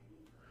earth.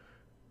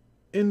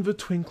 In the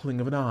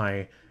twinkling of an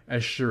eye,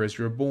 as sure as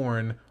you're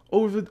born,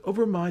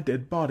 over my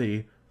dead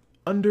body,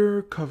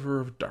 under cover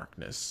of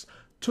darkness,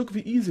 took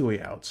the easy way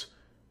out.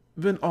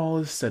 Then all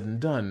is said and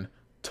done,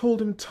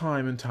 told him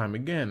time and time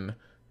again,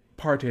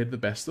 parted the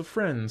best of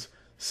friends,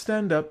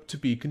 stand up to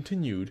be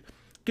continued,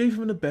 gave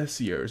him the best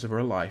years of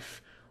her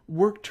life,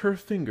 worked her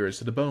fingers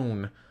to the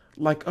bone.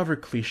 Like other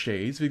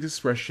cliches, these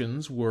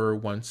expressions were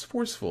once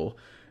forceful.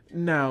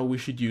 Now we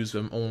should use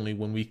them only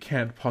when we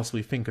can't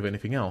possibly think of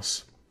anything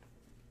else.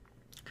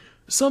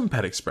 Some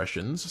pat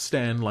expressions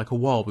stand like a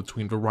wall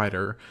between the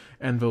writer,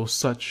 and though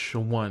such a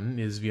one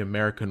is the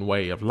American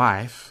way of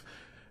life,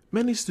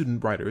 many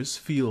student writers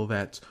feel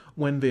that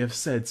when they have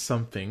said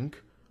something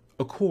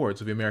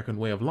accords with the American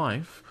way of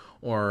life,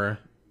 or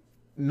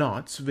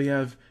not, they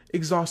have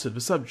exhausted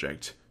the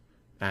subject.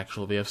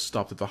 Actually, they have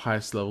stopped at the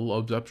highest level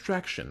of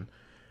abstraction.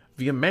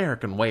 The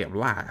American way of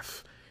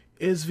life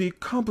is the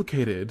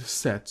complicated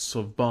sets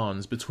of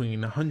bonds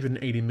between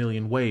 180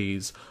 million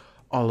ways.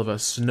 All of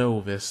us know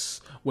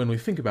this when we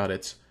think about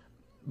it,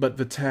 but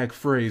the tag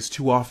phrase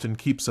too often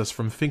keeps us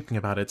from thinking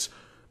about it.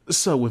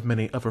 So with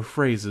many other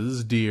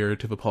phrases dear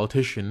to the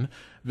politician,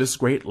 this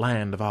great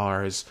land of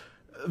ours,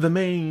 the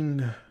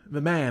man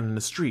in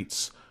the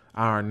streets,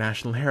 our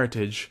national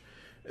heritage,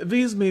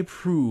 these may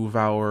prove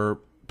our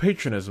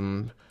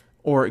patriotism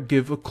or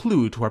give a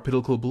clue to our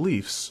political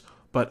beliefs,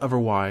 but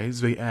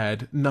otherwise they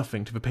add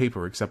nothing to the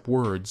paper except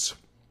words.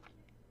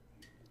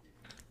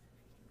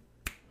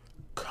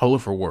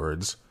 Colorful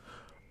words.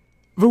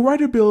 The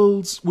writer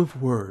builds with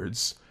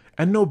words,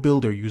 and no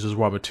builder uses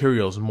raw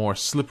materials more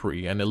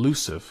slippery and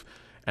elusive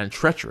and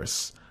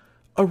treacherous.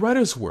 A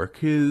writer's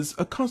work is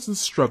a constant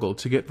struggle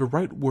to get the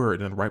right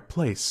word in the right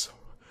place,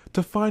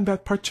 to find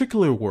that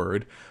particular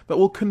word that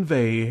will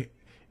convey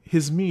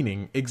his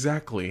meaning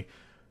exactly,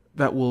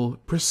 that will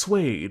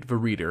persuade the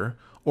reader,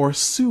 or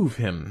soothe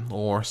him,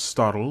 or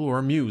startle, or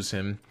amuse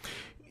him.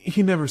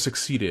 He never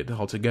succeeded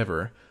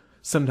altogether.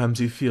 Sometimes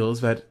he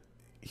feels that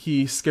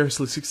he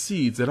scarcely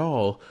succeeds at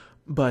all,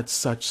 but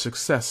such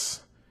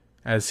success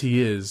as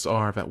he is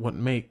are that what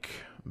make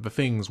the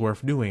things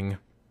worth doing.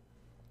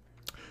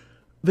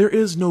 There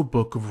is no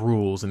book of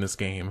rules in this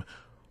game.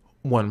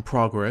 One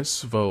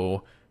progress,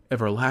 though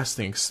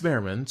everlasting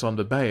experiment on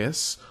the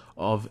basis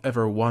of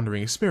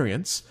ever-wandering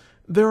experience,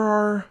 there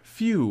are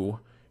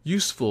few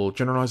useful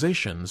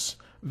generalizations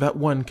that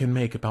one can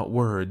make about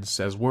words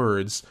as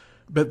words,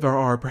 but there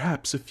are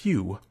perhaps a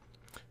few.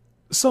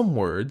 Some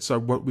words are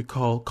what we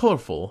call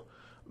colorful,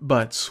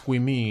 but we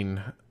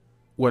mean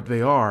what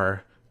they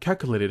are,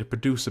 calculated to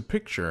produce a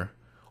picture,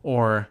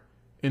 or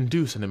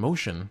induce an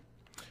emotion.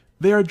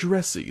 They are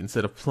dressy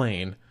instead of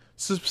plain,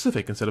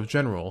 specific instead of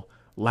general,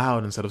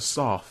 loud instead of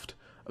soft.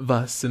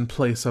 Thus, in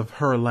place of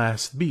her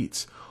last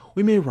beat,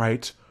 we may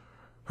write,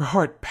 her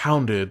heart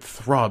pounded,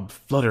 throbbed,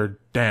 fluttered,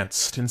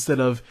 danced. Instead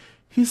of,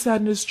 he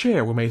sat in his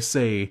chair, we may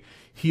say,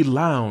 he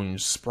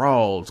lounged,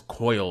 sprawled,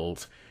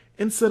 coiled.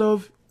 Instead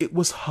of, it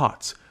was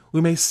hot,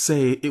 we may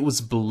say it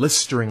was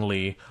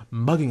blisteringly,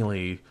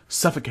 muggingly,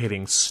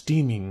 suffocating,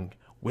 steaming,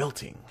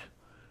 wilting.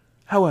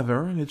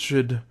 However, it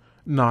should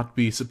not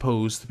be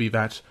supposed to be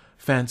that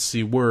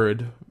fancy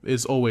word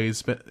is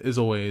always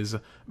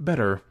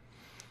better.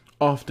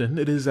 Often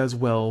it is as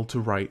well to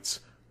write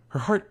her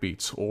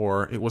heartbeat,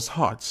 or it was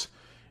hot,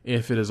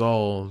 if it is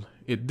all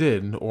it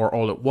did, or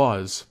all it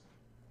was.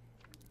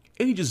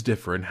 Ages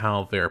differ in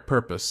how their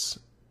purpose,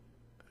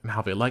 and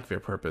how they like their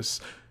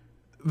purpose.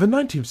 The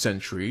 19th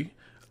century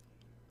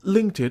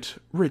linked it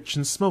rich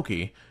and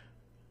smoky.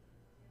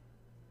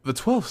 The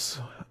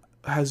 12th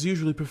has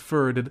usually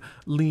preferred it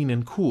lean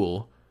and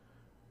cool.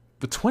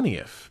 The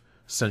 20th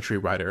century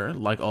writer,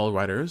 like all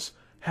writers,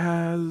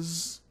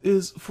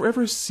 is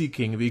forever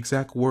seeking the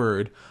exact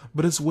word,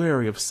 but is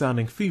wary of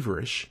sounding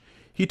feverish.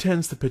 He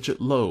tends to pitch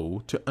it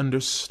low, to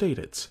understate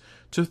it,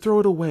 to throw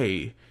it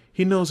away.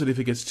 He knows that if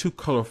it gets too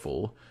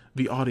colorful,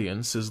 the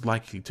audience is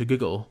likely to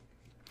giggle.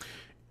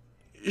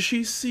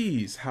 She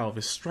sees how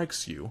this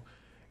strikes you,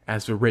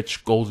 as the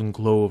rich golden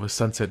glow of a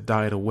sunset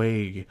died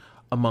away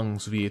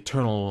amongst the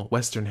eternal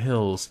western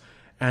hills.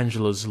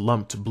 Angela's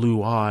lumped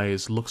blue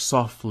eyes looked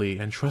softly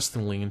and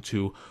trustingly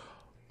into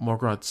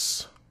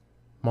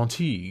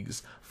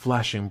Montague's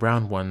flashing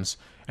brown ones,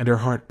 and her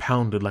heart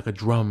pounded like a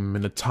drum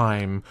in a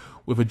time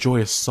with a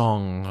joyous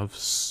song of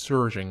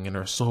surging in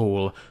her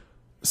soul.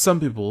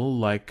 Some people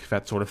like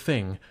that sort of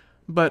thing,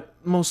 but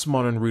most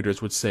modern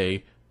readers would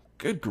say,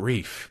 "Good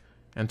grief,"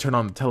 and turn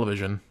on the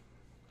television.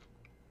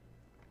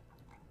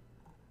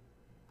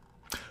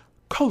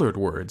 Colored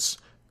words.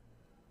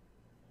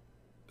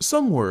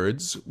 Some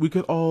words we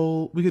could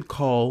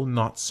call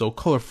not so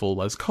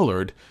colorful as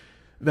colored,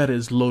 that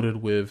is, loaded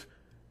with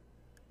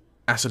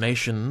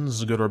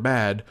assignations, good or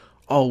bad.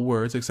 All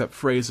words except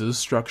phrases,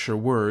 structure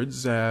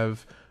words,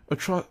 have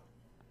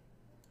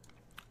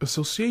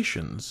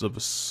associations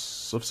of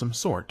some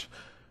sort.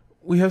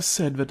 We have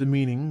said that the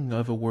meaning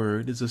of a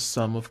word is a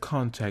sum of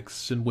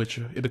contexts in which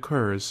it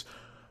occurs.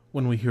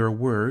 When we hear a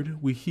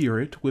word, we hear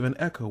it with an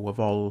echo of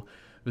all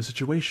the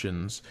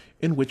situations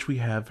in which we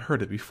have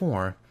heard it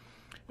before.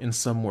 In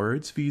some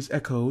words, these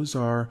echoes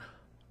are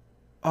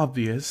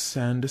obvious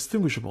and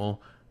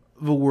distinguishable.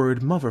 The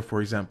word mother,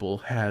 for example,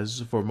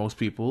 has, for most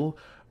people,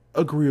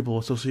 agreeable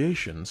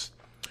associations.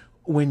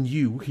 When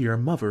you hear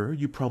mother,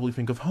 you probably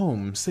think of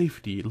home,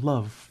 safety,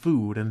 love,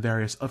 food, and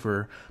various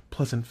other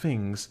pleasant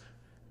things.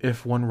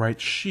 If one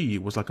writes "she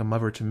was like a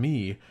mother to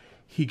me,"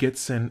 he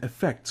gets an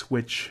effect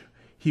which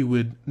he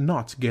would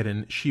not get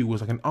in "she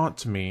was like an aunt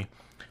to me."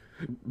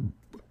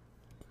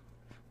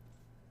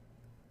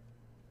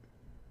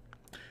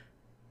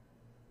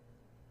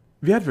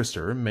 The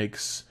adversaire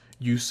makes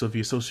use of the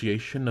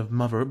association of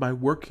mother by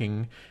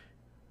working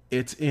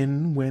it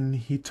in when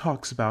he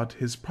talks about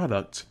his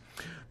product.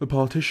 The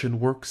politician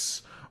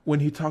works when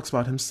he talks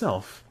about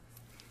himself.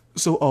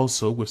 So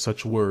also with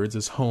such words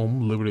as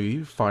home,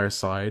 liberty,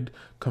 fireside,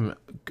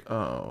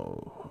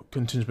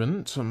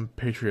 contingent,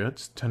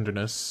 patriot,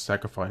 tenderness,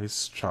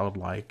 sacrifice,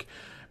 childlike,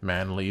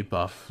 manly,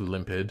 buff,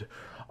 limpid.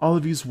 All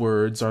of these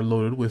words are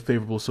loaded with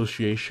favorable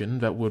association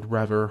that would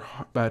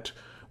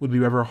be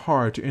rather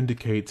hard to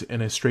indicate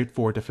in a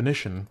straightforward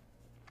definition.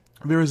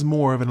 There is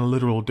more of a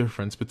literal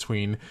difference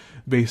between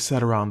 "they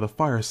sat around the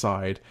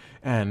fireside"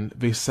 and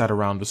 "they sat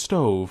around the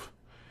stove."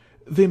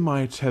 They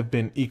might have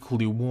been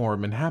equally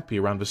warm and happy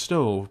around the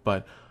stove,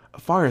 but a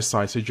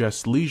fireside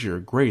suggests leisure,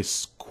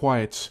 grace,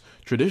 quiet,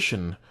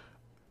 tradition.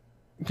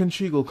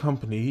 Conjugal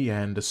company,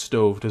 and a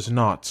stove does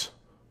not.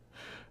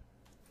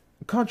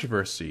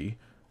 Controversy.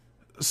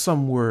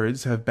 Some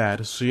words have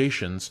bad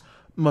associations.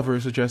 Mother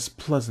suggests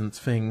pleasant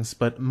things,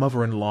 but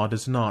mother-in-law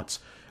does not.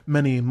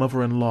 Many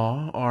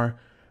mother-in-law are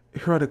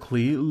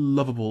heroically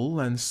lovable,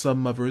 and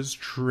some mothers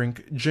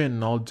drink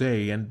gin all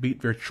day and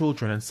beat their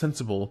children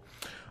insensible.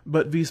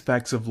 But these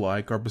facts of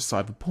like are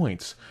beside the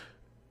point.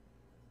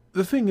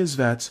 The thing is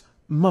that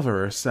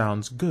mother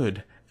sounds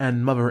good,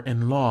 and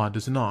mother-in-law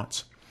does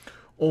not.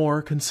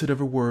 Or consider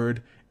the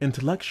word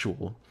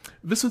intellectual.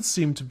 This would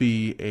seem to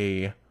be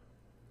a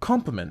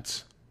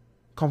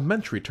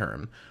complimentary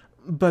term,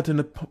 but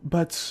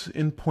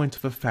in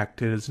point of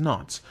fact it is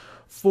not,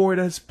 for it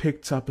has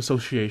picked up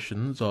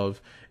associations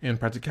of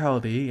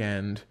impracticality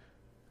and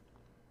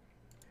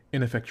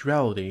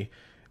ineffectuality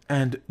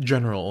and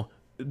general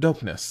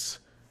dopeness.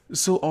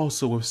 So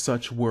also with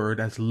such word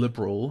as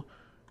liberal,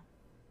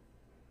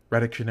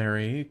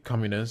 reactionary,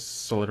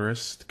 communist,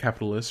 solidarist,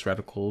 capitalist,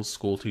 radical,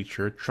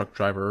 schoolteacher, truck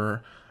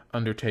driver,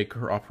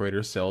 undertaker,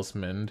 operator,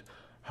 salesman,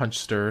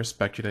 hunchster,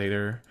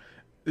 speculator.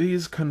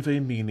 These convey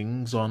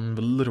meanings on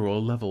the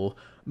literal level,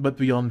 but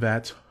beyond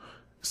that,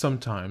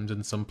 sometimes,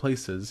 in some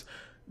places,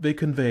 they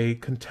convey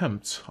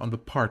contempt on the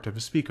part of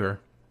the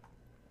speaker.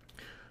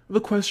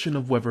 The question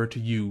of whether to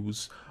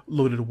use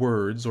loaded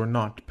words or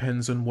not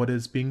depends on what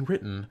is being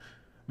written.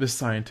 The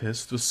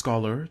scientist, the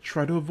scholar,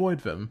 try to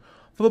avoid them.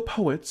 For the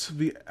poet,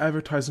 the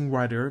advertising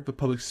writer, the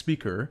public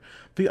speaker,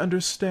 they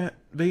are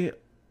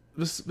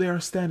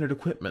standard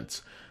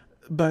equipment,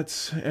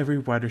 but every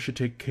writer should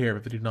take care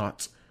that they do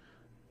not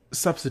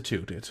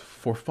substitute it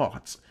for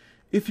thought.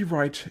 If you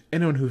write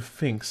anyone who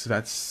thinks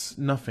that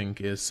nothing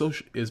is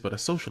but a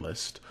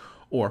socialist,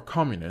 or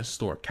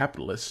communist, or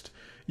capitalist,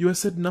 you have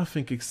said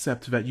nothing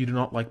except that you do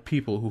not like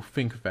people who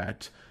think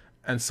that,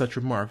 and such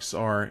remarks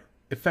are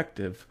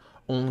effective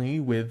only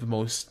with the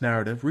most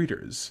naive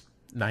readers.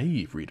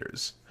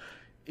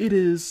 It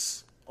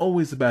is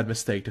always a bad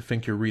mistake to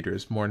think your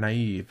readers more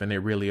naive than they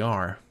really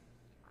are.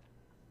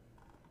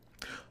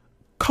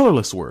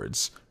 Colorless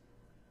words.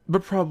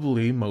 But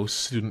probably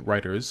most student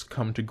writers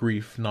come to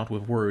grief not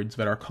with words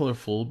that are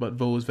colorful, but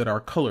those that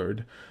are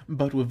colored,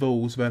 but with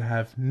those that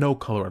have no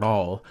color at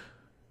all.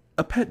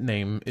 A pet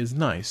name is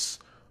nice.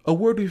 A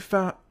word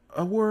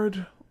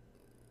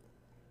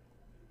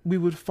we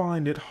would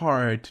find it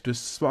hard to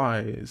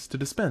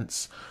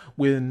dispense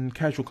with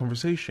casual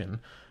conversation,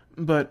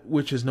 but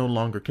which is no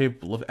longer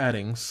capable of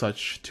adding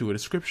such to a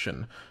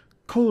description.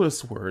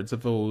 Colorless words are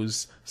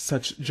those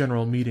such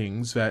general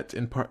meanings that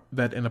in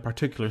a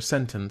particular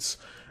sentence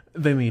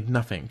they mean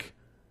nothing.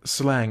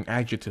 Slang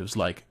adjectives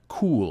like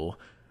cool,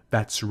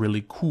 that's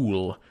really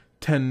cool,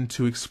 tend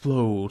to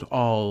explode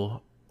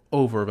all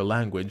over the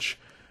language.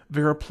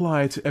 They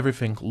apply to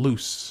everything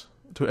lose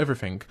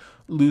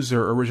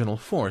their original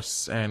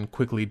force and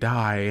quickly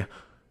die.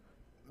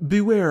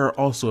 Beware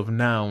also of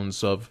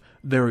nouns of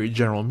very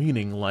general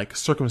meaning like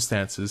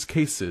circumstances,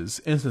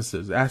 cases,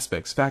 instances,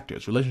 aspects,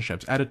 factors,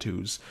 relationships,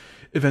 attitudes,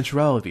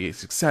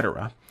 eventualities,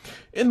 etc.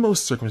 In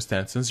most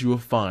circumstances you will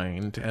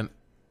find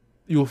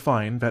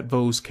that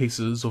those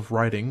cases of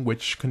writing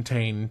which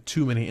contain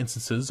too many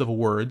instances of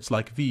words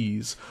like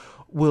these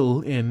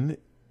will, in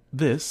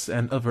this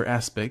and other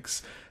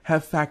aspects,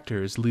 have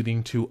factors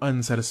leading to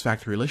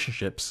unsatisfactory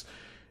relationships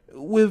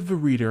with the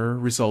reader,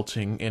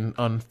 resulting in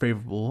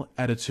unfavorable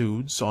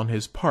attitudes on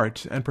his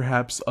part, and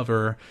perhaps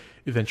other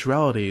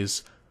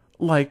eventualities,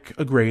 like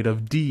a grade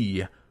of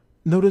D.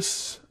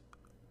 Notice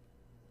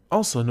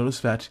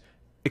that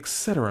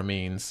etc.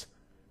 means.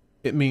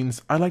 It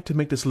means, I'd like to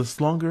make this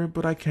list longer,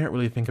 but I can't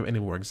really think of any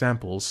more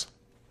examples.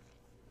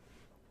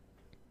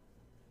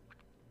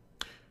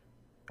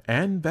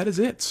 And that is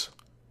it.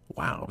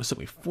 Wow, this took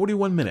me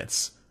 41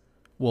 minutes.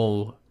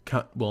 Taking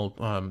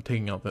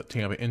out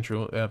the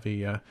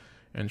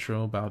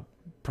intro, about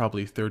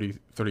probably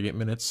 38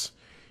 minutes.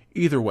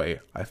 Either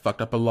way, I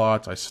fucked up a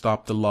lot, I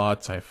stopped a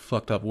lot, I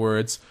fucked up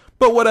words,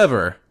 but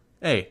whatever.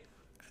 Hey,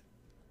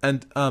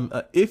 and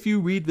if you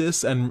read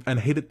this and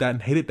hate it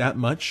that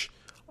much,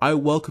 I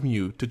welcome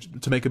you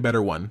to make a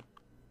better one.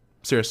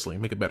 Seriously,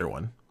 make a better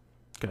one,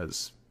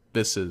 because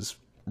this is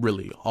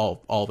really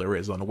all there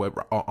is on the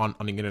web on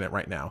the internet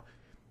right now,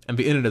 and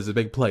the internet is a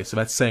big place, so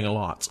that's saying a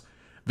lot.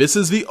 This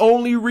is the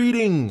only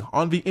reading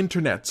on the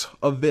internet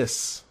of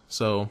this,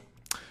 so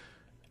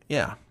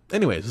yeah.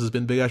 Anyways, this has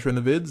been Big Ash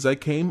Random Vids.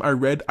 I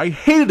read, I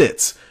hated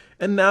it,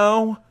 and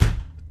now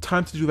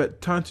time to do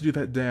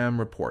that damn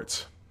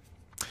report.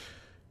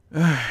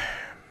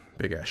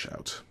 Big Ash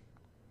out.